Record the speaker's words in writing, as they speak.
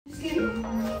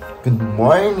Good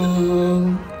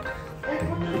morning. Good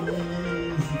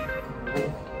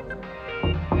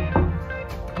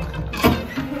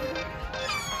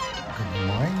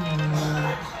morning.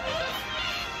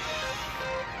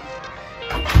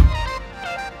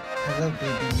 Hello,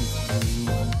 baby.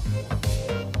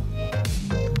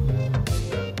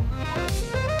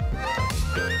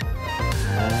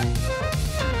 Hi.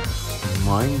 Good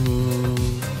morning.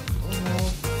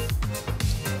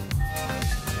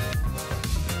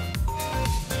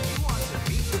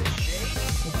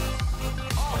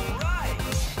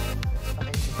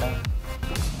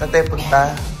 Saan tayo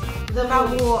punta?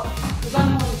 Zamboanga.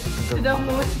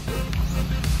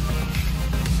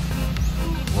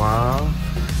 Wow.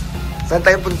 Saan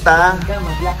tayo punta?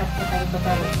 Maglakad ka tayo pa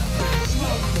tayo.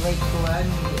 Sabay kuwan.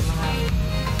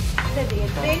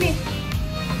 Ready?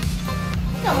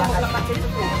 Ikaw, maglakad ka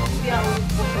dito.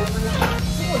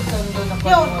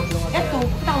 Yo, eto,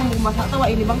 kita kong bumasa. Tawa,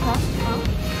 inibang ka?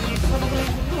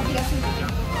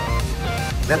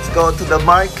 Let's go to the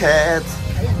market.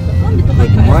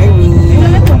 Good morning.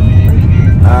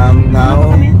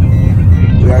 Now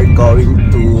we are going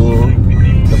to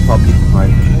the public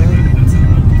market.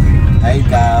 Hi,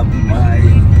 Gab. Hi.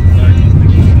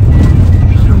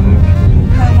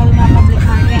 Public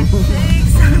market.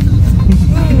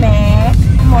 Meg.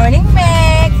 Morning,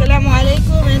 Meg.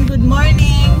 Assalamualaikum and good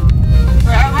morning.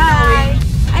 Where are we going?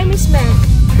 I miss Meg.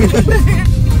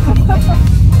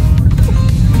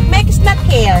 Meg is not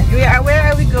here. Where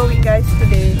are we going, guys,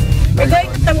 today? We're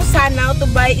going to Tangusan now to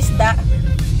buy isda.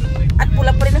 At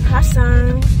pula pa rin ang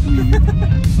hasang.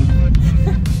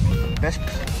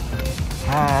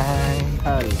 Hi.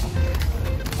 Hi.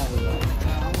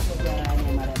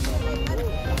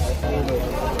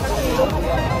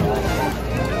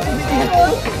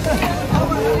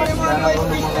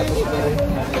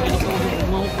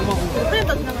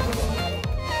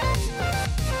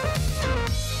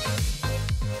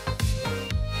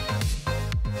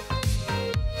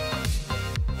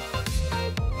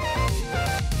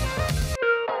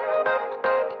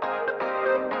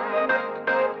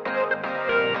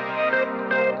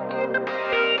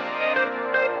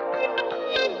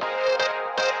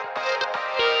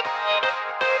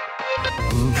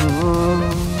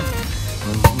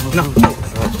 No.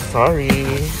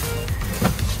 Sorry.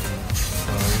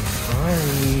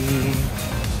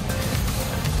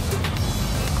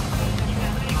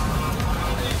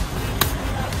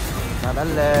 Tara,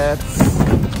 let's.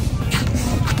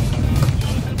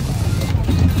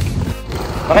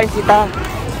 Okay, sita.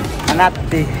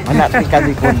 Manati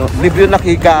kali kuno. Libre na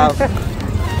kikaw.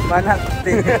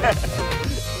 Manati.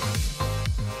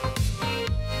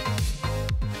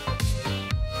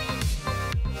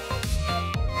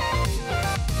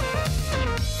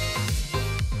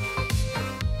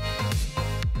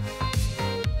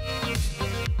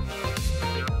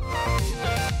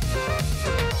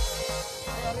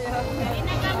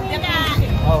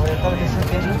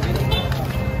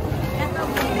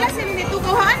 Kasi dito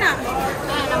ko ana.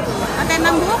 Ate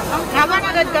nambo? Naman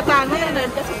agad ka tango yan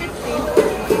kasi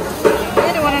 50.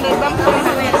 Pero 100 bang ko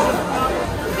sa wes.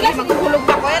 Sila magkulog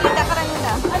pa ko yan nda ka rin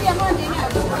nda. Ay mo din niya.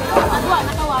 Adwa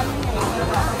nakawan niya.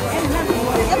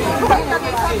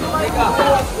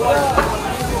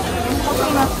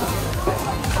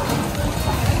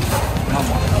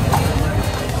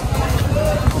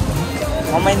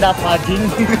 Mama inda paging.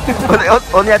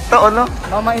 Onya to ono?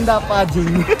 Mama inda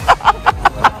paging.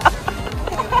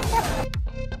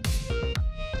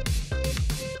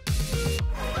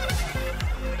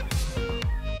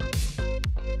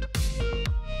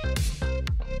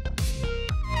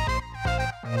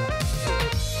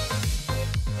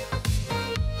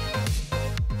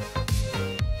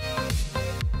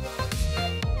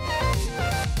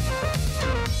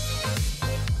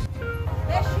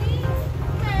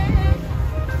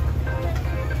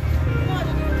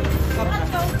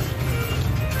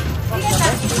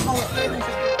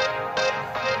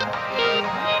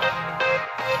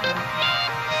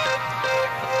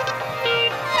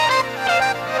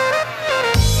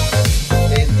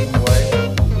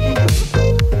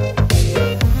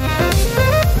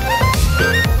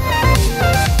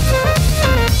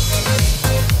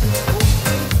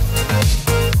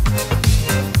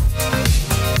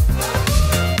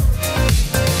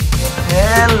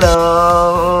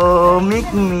 Hello, Mick.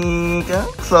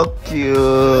 So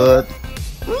cute.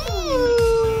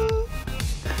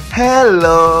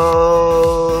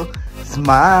 Hello,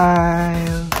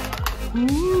 smile.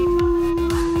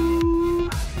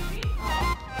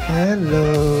 Hello.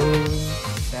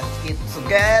 Let's eat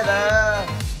together.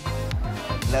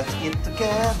 Let's eat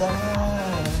together.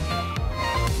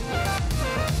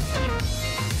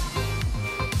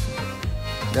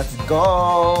 Let's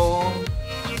go!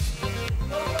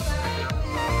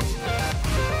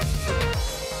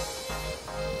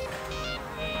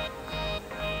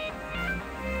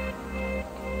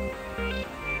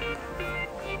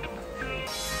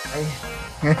 Ay.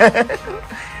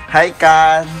 Hi,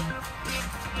 Kan!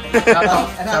 Ano,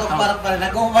 parang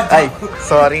nag-uumad Ay,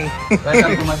 sorry.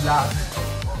 Welcome to Madla.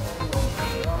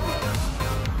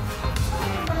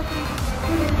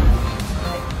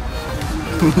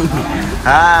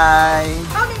 Hi!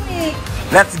 Mamimik!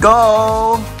 Let's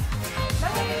go!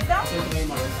 Mamimik daw?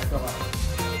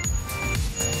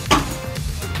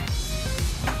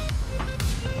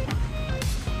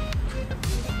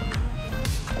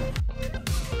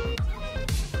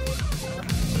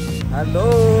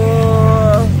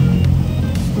 Hello!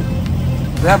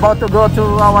 We're about to go to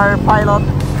our pilot.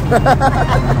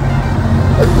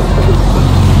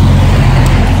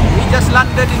 We just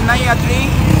landed in Nayatri.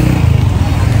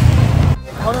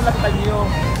 Ano nakita niyo?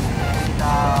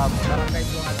 Sa barangay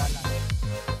Culianan.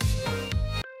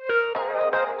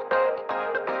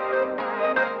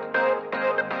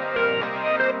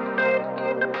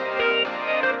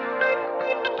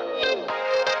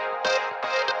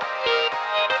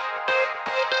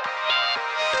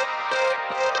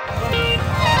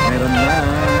 Meron na.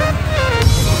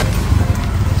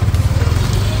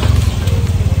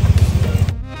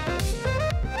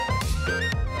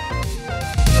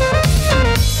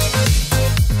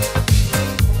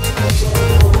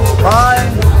 Bye!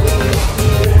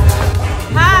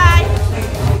 Hi!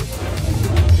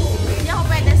 Hindi ako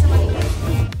pwede sa maliit.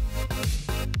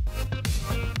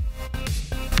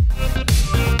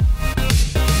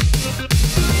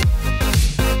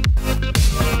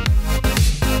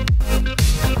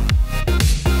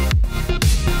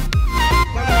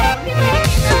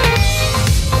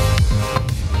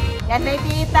 Yan na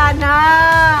tita na!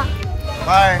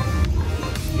 Bye!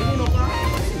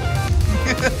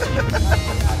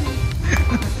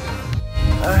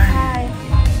 Hi!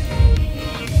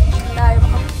 Tayo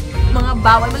mga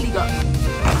bawal maligo.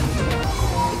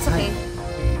 It's okay.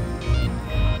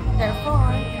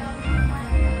 Therefore,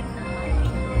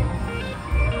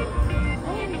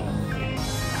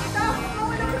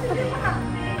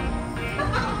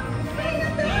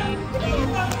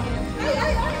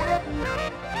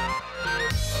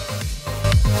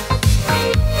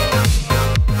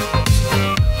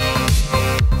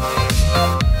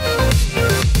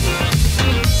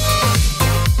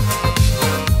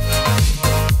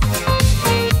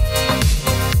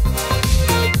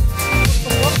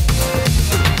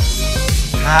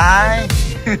 Hi!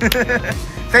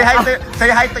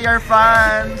 Say hi to your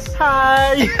fans!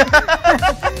 Hi!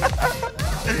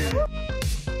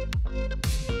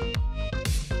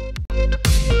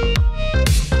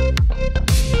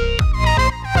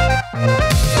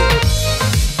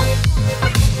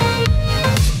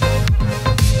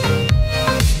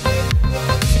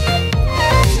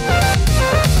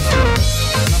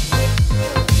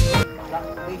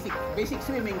 Basic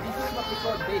swimming. This is what we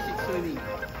call basic swimming.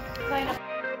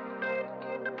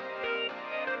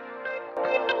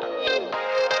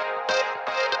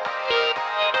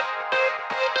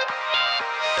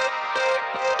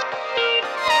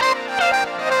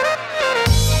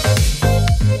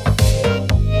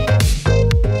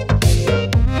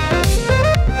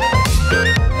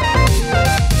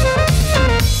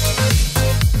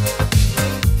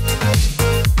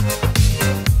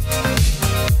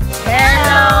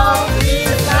 hello!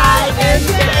 Please like and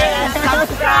share and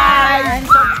subscribe! And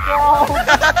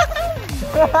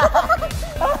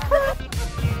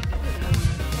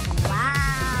wow!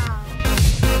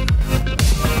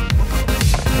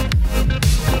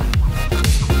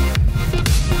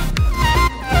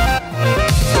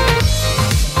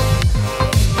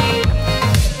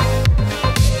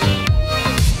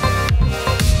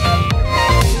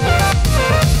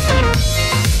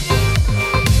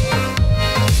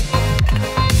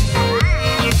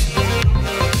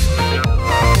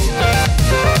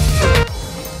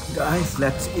 Guys,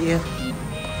 let's eat.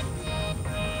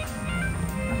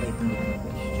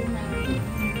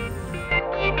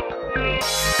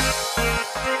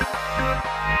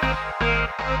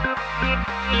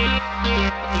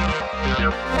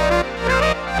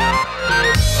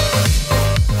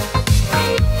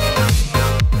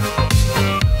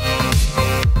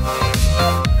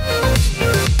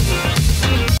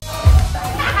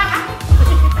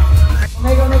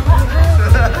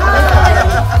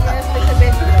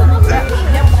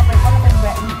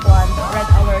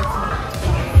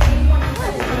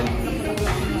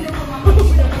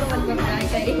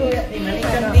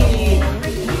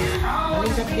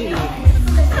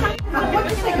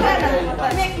 Ako,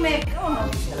 Mek.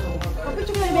 Kapit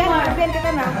yung biyan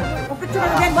ka na. Kapit yung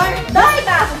biyan. Dahil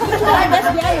ka! Dahil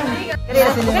biyan.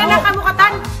 Kaya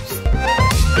nakamukatan.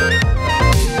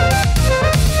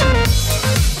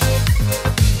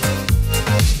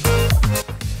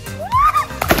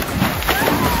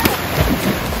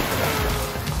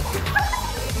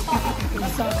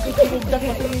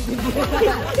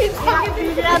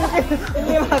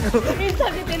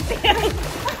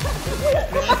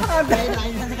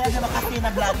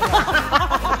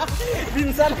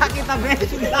 Minsan nakita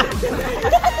besh.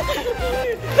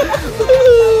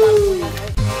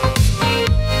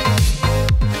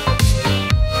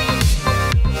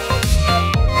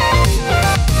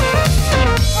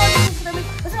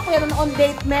 Basta ako yan on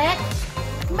date, Mek.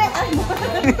 Mek, ay mo.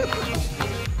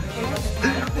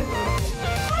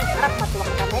 Harap matuwa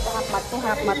ka, Mek.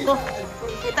 Harap matu.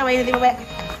 Kita ba yun, di ba, Mek?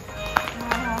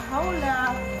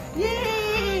 Hawla.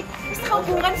 Yay! Basta ka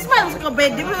bukan. Smile sa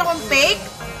kabed. Di ba na akong fake?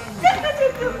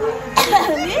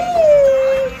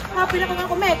 Yay! Happy na ka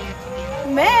ako, Mek.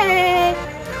 Mek!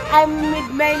 I'm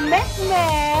with my Mek.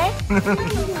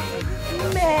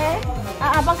 Mek!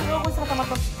 Abang sa ako sa katamat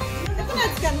ko. Ito nga,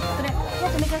 scan.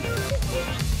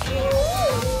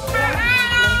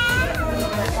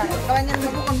 Kawan niya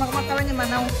mabukon, kawan niya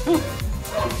manaw.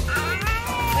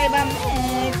 Bye, ba,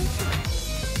 Mek?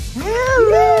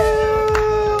 Hello!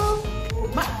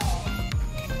 Ma!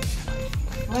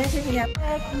 Ano siya niya?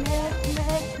 Mek.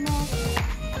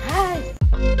 Hi!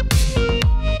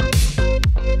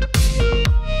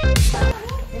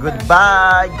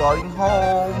 Goodbye, going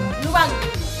home. Luwag!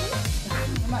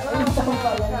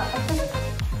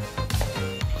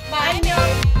 Bye, niyo!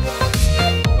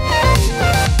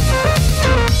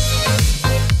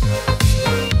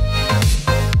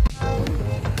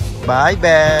 Bye,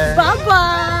 Bear.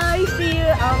 Bye-bye! See you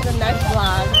on the next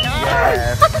vlog.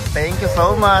 Yes. Thank you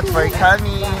so much for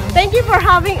coming. Thank you for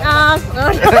having us.